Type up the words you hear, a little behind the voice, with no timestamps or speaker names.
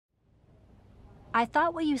I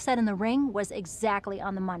thought what you said in the ring was exactly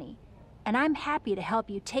on the money, and I'm happy to help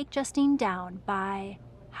you take Justine down by,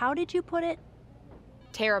 how did you put it?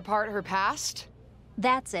 Tear apart her past?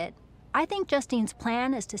 That's it. I think Justine's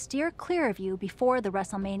plan is to steer clear of you before the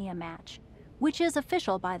WrestleMania match, which is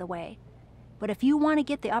official, by the way. But if you want to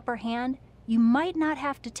get the upper hand, you might not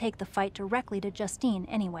have to take the fight directly to Justine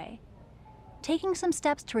anyway. Taking some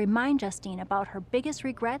steps to remind Justine about her biggest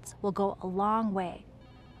regrets will go a long way.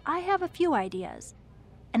 I have a few ideas,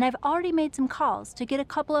 and I've already made some calls to get a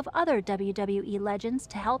couple of other WWE legends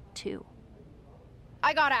to help too.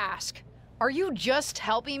 I gotta ask, are you just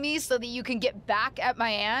helping me so that you can get back at my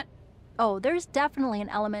aunt? Oh, there's definitely an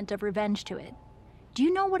element of revenge to it. Do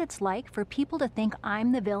you know what it's like for people to think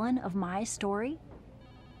I'm the villain of my story?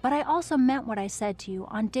 But I also meant what I said to you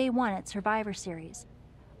on day 1 at Survivor Series.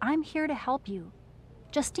 I'm here to help you.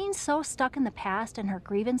 Justine's so stuck in the past and her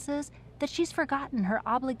grievances that she's forgotten her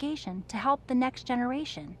obligation to help the next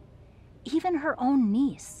generation. Even her own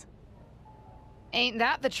niece. Ain't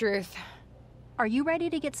that the truth? Are you ready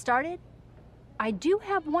to get started? I do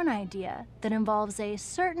have one idea that involves a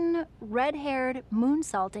certain red-haired,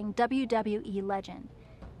 moonsaulting WWE legend.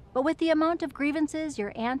 But with the amount of grievances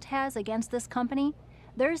your aunt has against this company,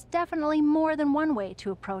 there's definitely more than one way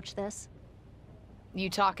to approach this. You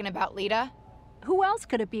talking about Lita? Who else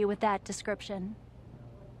could it be with that description?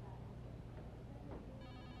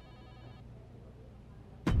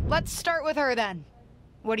 Let's start with her then.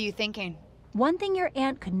 What are you thinking? One thing your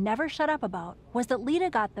aunt could never shut up about was that Lita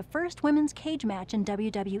got the first women's cage match in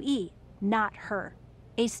WWE, not her.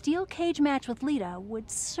 A steel cage match with Lita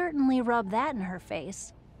would certainly rub that in her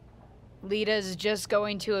face. Lita's just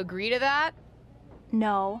going to agree to that?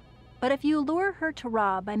 No, but if you lure her to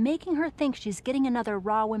Raw by making her think she's getting another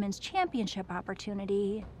Raw Women's Championship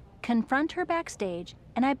opportunity, confront her backstage,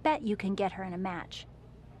 and I bet you can get her in a match.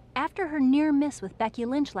 After her near miss with Becky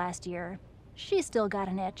Lynch last year, she's still got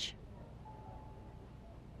an itch.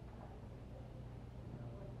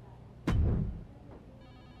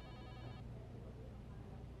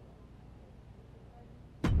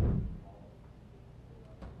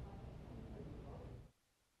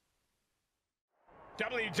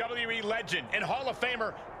 WWE legend and Hall of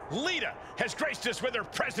Famer Lita has graced us with her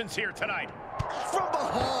presence here tonight. From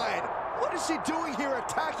behind! What is she doing here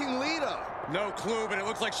attacking Lita? No clue, but it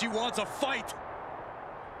looks like she wants a fight.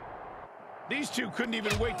 These two couldn't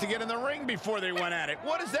even wait to get in the ring before they went at it.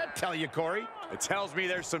 What does that tell you, Corey? It tells me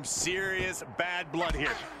there's some serious bad blood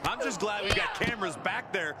here. I'm just glad we got cameras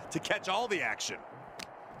back there to catch all the action.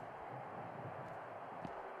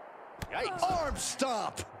 Yikes. Arm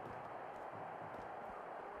stomp!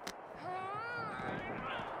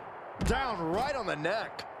 Down right on the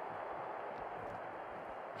neck.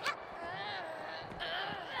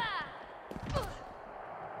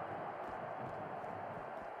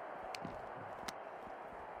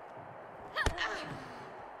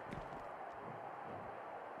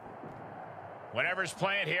 Whatever's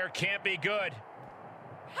playing here can't be good.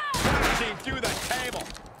 Crashing through the table.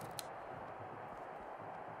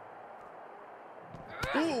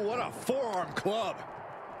 Ooh, what a forearm club.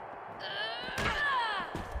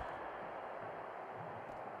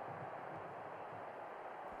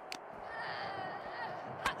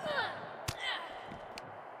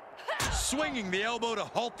 Swinging the elbow to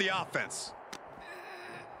halt the offense.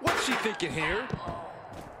 What's she thinking here?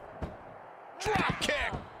 Drop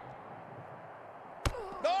kick.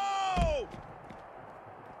 No!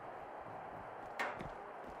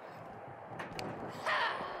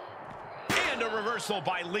 And a reversal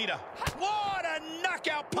by Lita. What a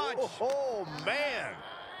knockout punch. Oh, man.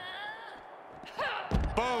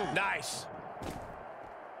 Boom. Nice.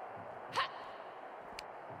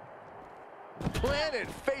 Planted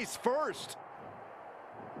face first.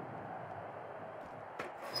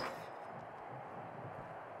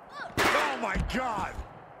 Oh my God!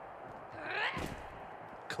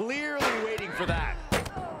 Clearly waiting for that.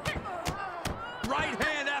 Right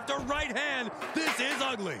hand after right hand. This is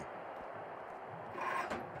ugly.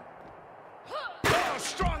 Oh,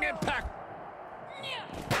 strong impact.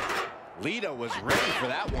 Lita was ready for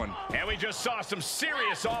that one. And we just saw some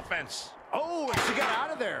serious offense. Oh, and she got out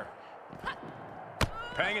of there.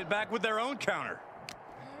 Paying it back with their own counter.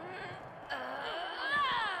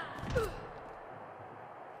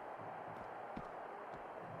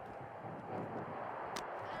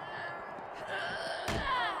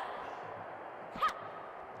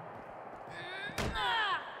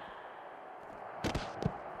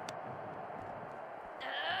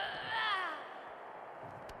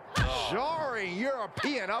 Jarring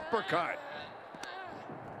European uppercut.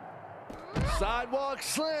 Sidewalk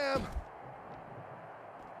slam.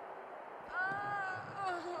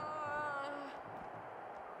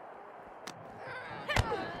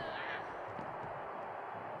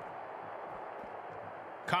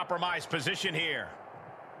 compromised position here.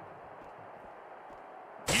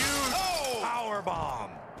 Huge power bomb.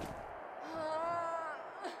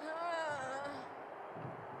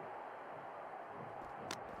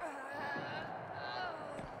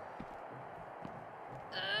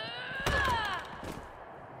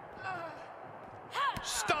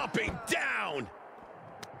 Stomping down.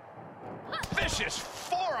 Vicious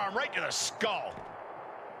forearm right to the skull.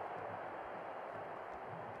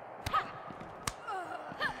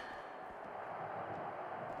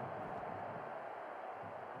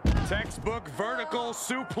 Textbook vertical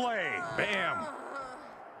suplex. Bam.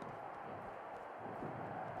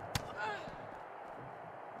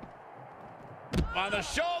 On the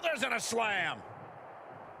shoulders and a slam.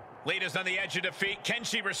 Lita's on the edge of defeat. Can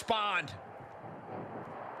she respond?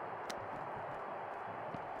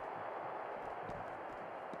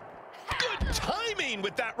 Good timing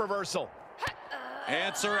with that reversal.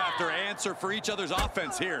 Answer after answer for each other's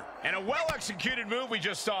offense here. And a well-executed move we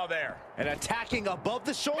just saw there. And attacking above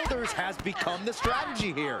the shoulders has become the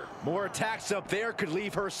strategy here. More attacks up there could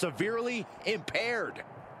leave her severely impaired.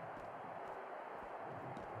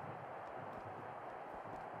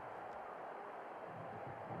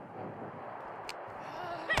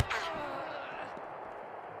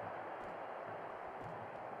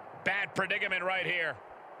 Bad predicament right here.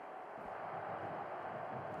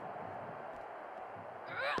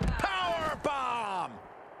 Power bomb!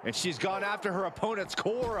 And she's gone after her opponent's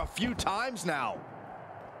core a few times now.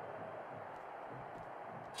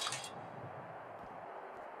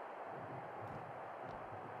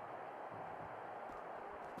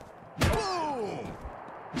 Boom!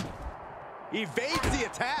 Evades the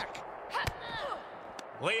attack.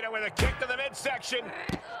 Lita with a kick to the midsection.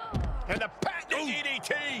 And the patented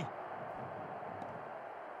DDT.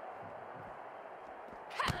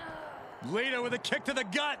 Lita with a kick to the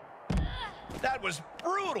gut. That was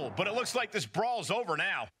brutal, but it looks like this brawl's over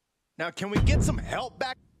now. Now, can we get some help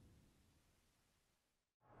back?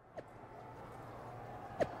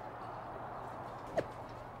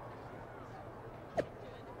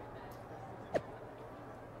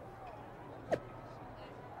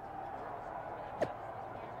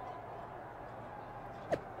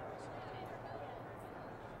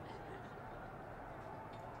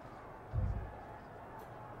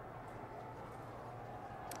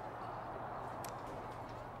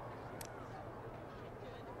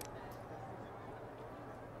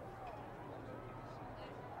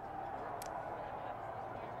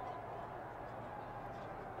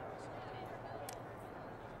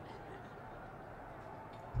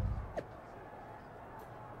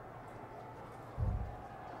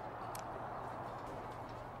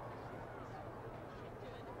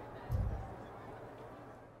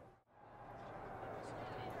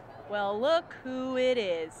 Well, look who it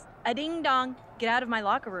is. A ding-dong. Get out of my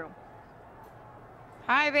locker room.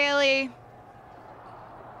 Hi, Bailey.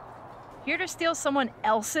 Here to steal someone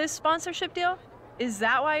else's sponsorship deal? Is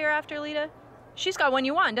that why you're after Lita? She's got one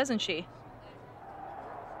you want, doesn't she?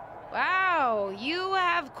 Wow, you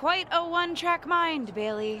have quite a one-track mind,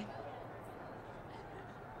 Bailey.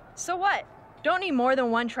 So what? Don't need more than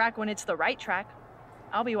one track when it's the right track.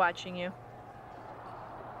 I'll be watching you.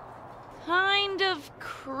 Kind of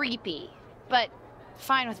creepy, but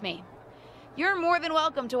fine with me. You're more than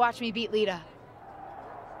welcome to watch me beat Lita.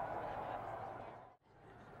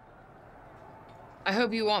 I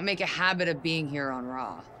hope you won't make a habit of being here on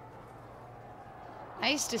Raw.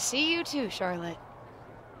 Nice to see you too, Charlotte.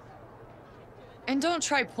 And don't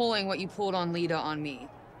try pulling what you pulled on Lita on me.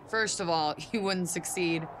 First of all, you wouldn't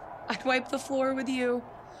succeed. I'd wipe the floor with you.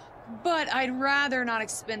 But I'd rather not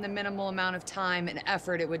expend the minimal amount of time and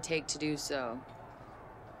effort it would take to do so.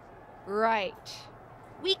 Right.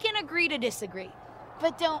 We can agree to disagree.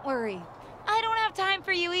 But don't worry. I don't have time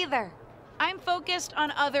for you either. I'm focused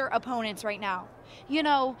on other opponents right now. You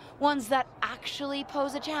know, ones that actually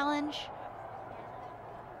pose a challenge.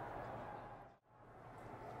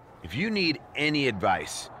 If you need any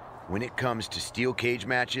advice when it comes to steel cage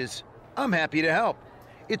matches, I'm happy to help.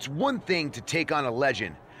 It's one thing to take on a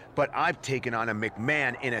legend, but I've taken on a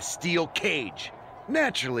McMahon in a steel cage.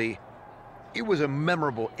 Naturally, it was a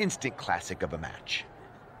memorable instant classic of a match.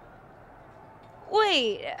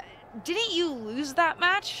 Wait, didn't you lose that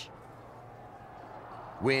match?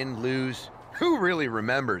 Win, lose, who really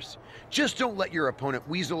remembers? Just don't let your opponent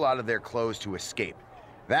weasel out of their clothes to escape.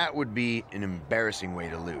 That would be an embarrassing way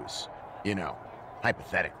to lose. You know,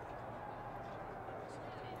 hypothetically.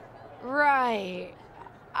 Right.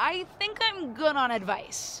 I think I'm good on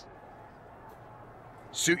advice.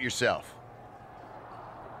 Suit yourself.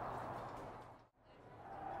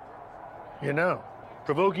 You know,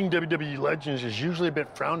 Provoking WWE legends is usually a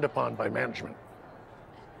bit frowned upon by management.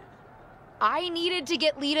 I needed to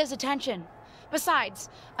get Lita's attention. Besides,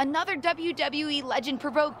 another WWE legend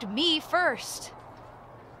provoked me first.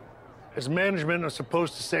 As management, I'm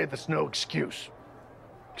supposed to say that's no excuse.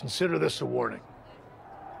 Consider this a warning.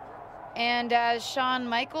 And as Shawn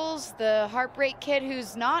Michaels, the Heartbreak Kid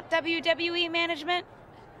who's not WWE management?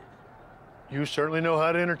 You certainly know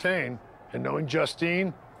how to entertain, and knowing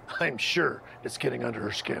Justine, I'm sure it's getting under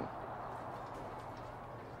her skin.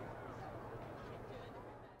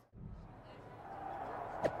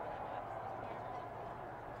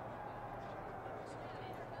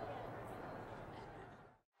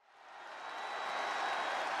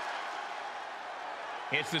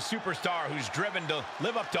 It's the superstar who's driven to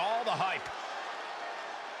live up to all the hype.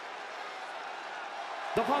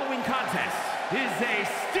 The following contest is a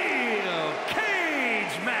steel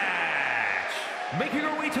cage match. Making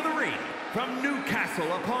her way to the ring from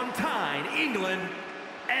Newcastle upon Tyne, England,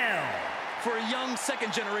 Elle. For a young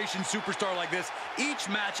second-generation superstar like this, each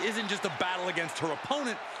match isn't just a battle against her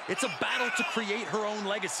opponent, it's a battle to create her own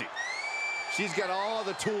legacy. She's got all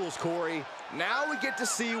the tools, Corey. Now we get to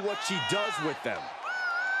see what she does with them.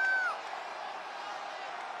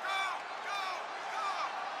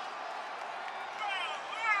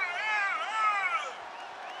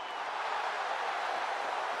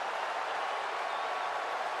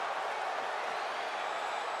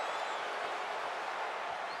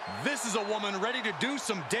 This is a woman ready to do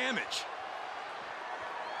some damage.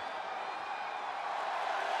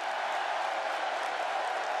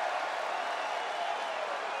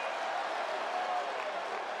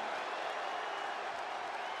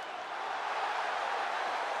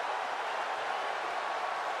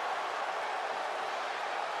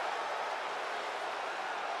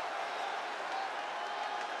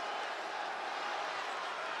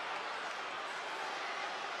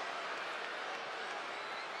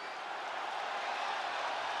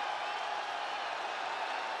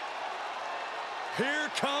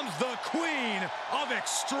 Here comes the Queen of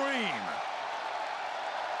Extreme.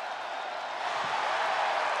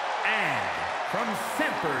 And from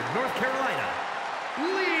Sanford, North Carolina,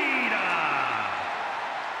 Lita.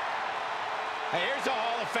 Hey, here's a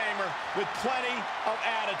Hall of Famer with plenty of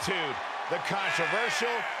attitude. The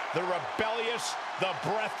controversial, the rebellious, the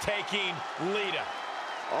breathtaking Lita.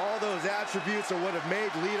 All those attributes are what have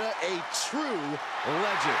made Lita a true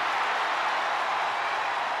legend.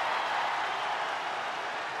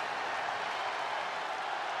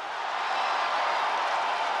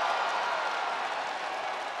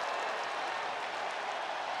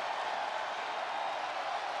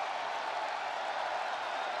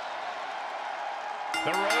 The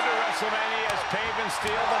road to WrestleMania is paved in steel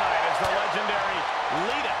tonight as the legendary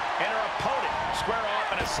Lita and her opponent square off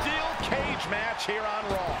in a steel cage match here on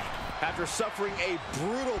Raw. After suffering a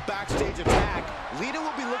brutal backstage attack, Lita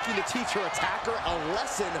will be looking to teach her attacker a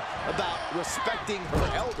lesson about respecting her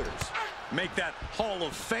elders. Make that Hall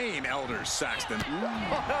of Fame, Elders, Saxton.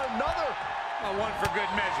 Another! A one for good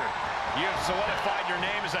measure. You have solidified your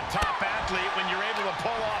name as a top athlete when you're able to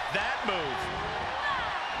pull off that move.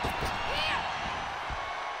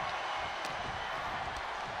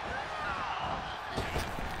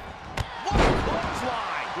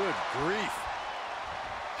 Good grief.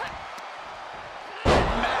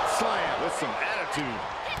 Mat slam with some attitude.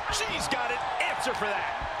 She's got an answer for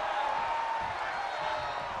that.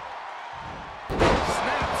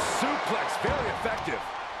 Snap suplex, very effective.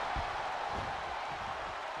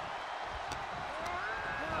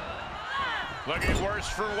 Looking worse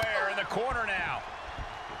for wear in the corner now.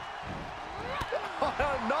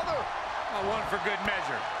 Another. A one for good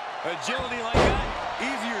measure. Agility like that,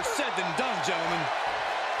 easier said than done, gentlemen.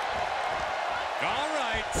 All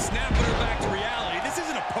right, snapping her back to reality. This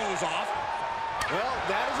isn't a pose-off. Well,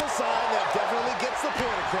 that is a sign that definitely gets the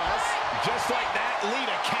point across. Just like that,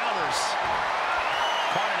 Lita counters.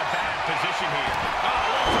 Caught in a bad position here. Oh,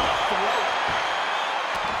 right to the throat.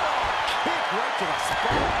 Oh, kick right to the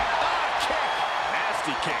spine. Oh, kick.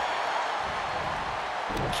 Nasty kick.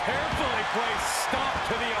 Carefully placed stop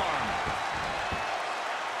to the arm.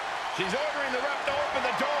 She's ordering the ref to open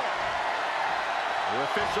the door. The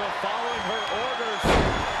official following her orders.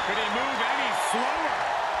 Could he move any slower?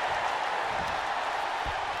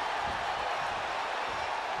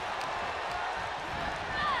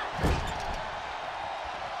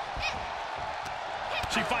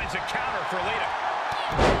 She finds a counter for Lita.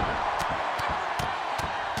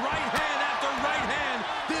 Right hand after right hand.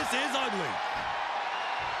 This is ugly.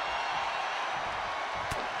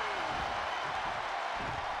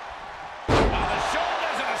 On the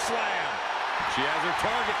shoulders and a slam. She has her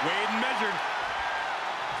target weighed and measured.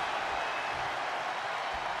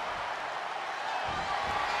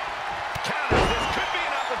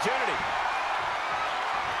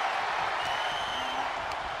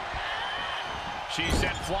 She's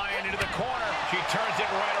sent flying into the corner. She turns it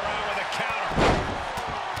right around with a counter.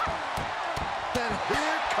 And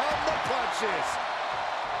here come the punches.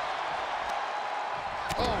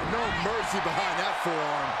 Oh, no mercy behind that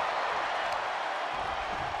forearm.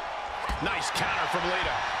 Nice counter from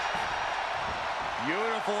Lita.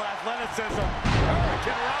 Beautiful athleticism.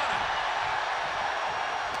 Hurricanrana.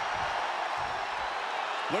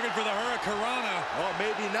 Looking for the Hurricanrana. Oh,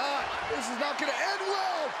 maybe not. This is not going to end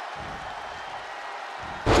well.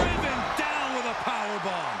 Driven down with a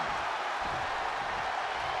powerbomb.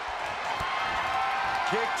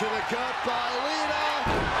 Kick to the gut by Lita.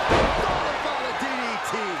 Followed by the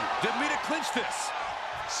DDT. Did Lita clinch this?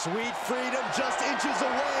 Sweet freedom just inches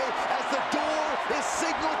away as the door is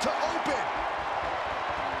signaled to open.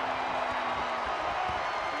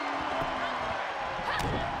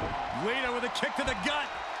 Lita with a kick to the gut.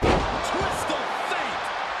 Twist of fate.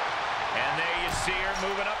 And there you see her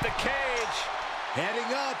moving up the cage.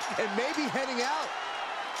 Heading up and maybe heading out.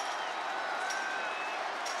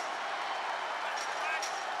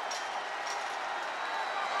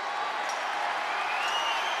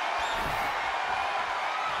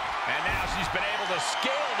 And now she's been able to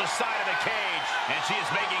scale the side of the cage. And she is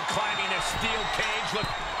making climbing this steel cage look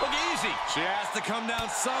easy. She has to come down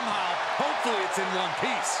somehow. Hopefully it's in one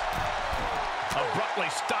piece.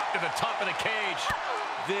 Abruptly stopped at the top of the cage.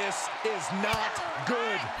 This is not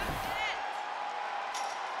good.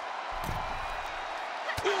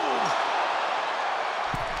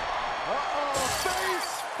 Uh-oh,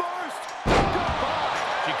 face first. Goodbye.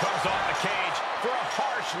 She comes off the cage for a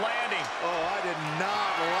harsh landing. Oh, I did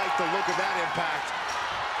not like the look of that impact.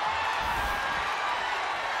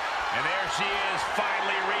 And there she is,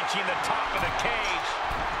 finally reaching the top of the cage.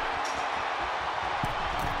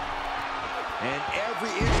 And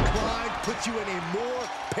every inch climbed puts you in a more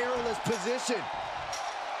perilous position.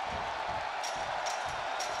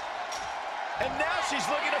 And now she's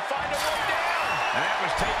looking to find a way down. And that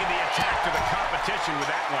was taking the attack to the competition with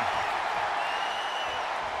that one.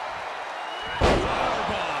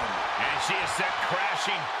 Powerbomb. And she is sent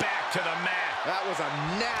crashing back to the mat. That was a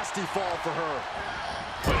nasty fall for her.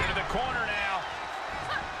 Put into the corner now.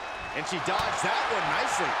 And she dodged that one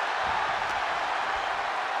nicely.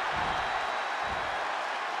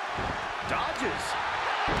 Dodges.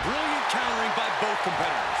 Brilliant countering by both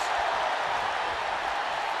competitors.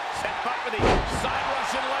 Set up for the side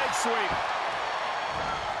Russian leg sweep.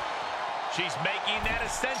 She's making that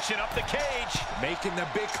ascension up the cage. Making the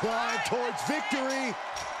big climb towards victory.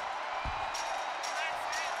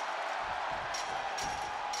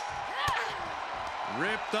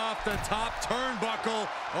 Ripped off the top turnbuckle.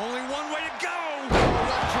 Only one way to go.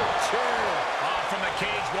 Electric chair. Off from the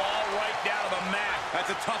cage wall, right down to the mat.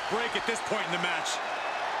 That's a tough break at this point in the match.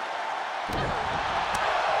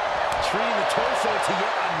 Treating the torso to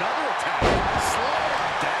yet another attack. Slam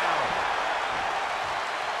down.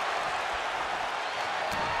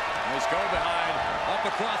 Nice go behind. Up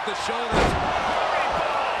across the shoulders.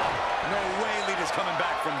 No way Lita's coming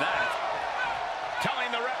back from that.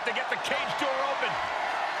 Telling the ref to get the cage door open.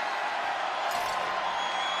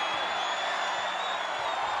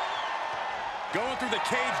 Going through the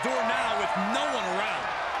cage door now with no one around.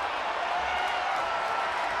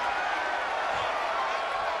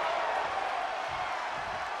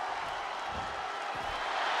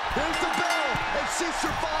 Here's the bell, and she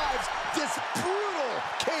survives this brutal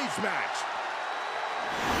cage match.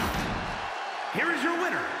 Here is your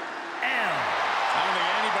winner, Elle. I don't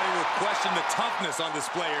think anybody will question the toughness on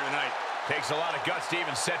display here tonight. Takes a lot of guts to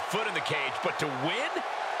even set foot in the cage, but to win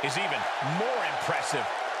is even more impressive.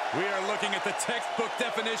 We are looking at the textbook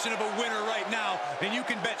definition of a winner right now, and you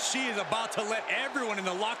can bet she is about to let everyone in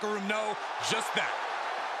the locker room know just that.